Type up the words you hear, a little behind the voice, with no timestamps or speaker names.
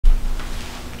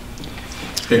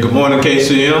Okay, good morning,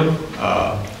 KCM.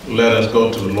 Let us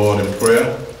go to the Lord in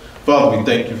prayer. Father, we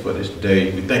thank you for this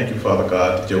day. We thank you, Father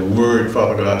God, that your word,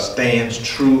 Father God, stands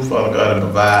true, Father God, and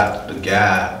provides the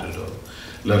guide,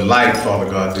 the light,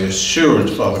 Father God, the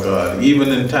assurance, Father God, even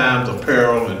in times of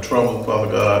peril and trouble,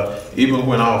 Father God, even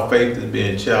when our faith is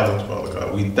being challenged, Father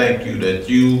God. We thank you that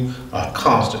you are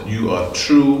constant, you are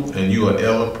true, and you are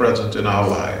ever present in our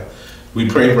life. We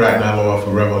pray right now, Lord,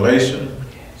 for revelation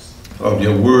of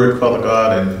your word, Father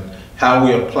God, and how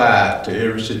we apply it to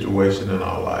every situation in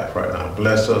our life right now.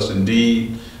 Bless us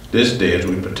indeed this day as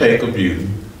we partake of you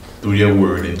through your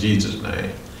word in Jesus'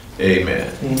 name.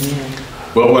 Amen. Amen.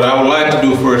 Well, what I would like to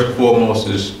do first and foremost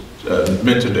is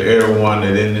mention to everyone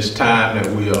that in this time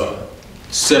that we are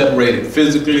separated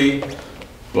physically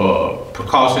for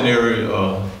precautionary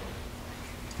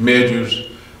measures,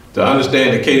 to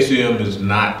understand that KCM is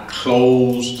not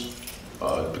closed.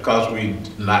 Because we're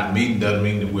not meeting doesn't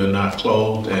mean that we're not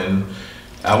closed. And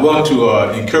I want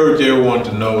to encourage everyone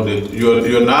to know that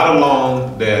you're not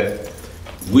alone, that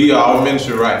our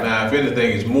ministry right now, if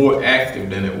anything, is more active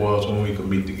than it was when we could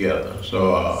meet together.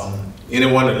 So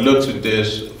anyone that looks at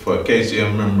this for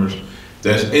KCM members, if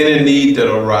there's any need that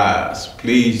arises,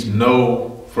 please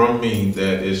know from me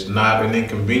that it's not an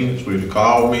inconvenience for you to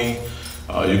call me.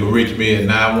 You can reach me at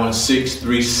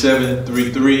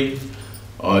 916-3733.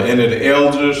 Any of the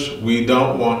elders, we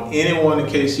don't want anyone in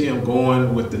KCM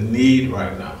going with the need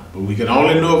right now. But we can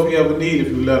only know if you have a need if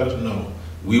you let us know.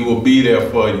 We will be there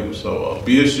for you. So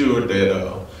be assured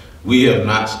that we have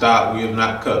not stopped, we have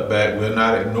not cut back, we're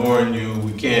not ignoring you.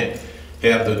 We can't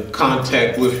have the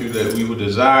contact with you that we would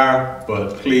desire,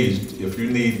 but please, if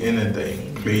you need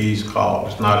anything, please call.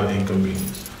 It's not an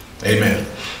inconvenience. Amen.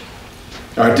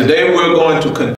 All right, today we're going to continue.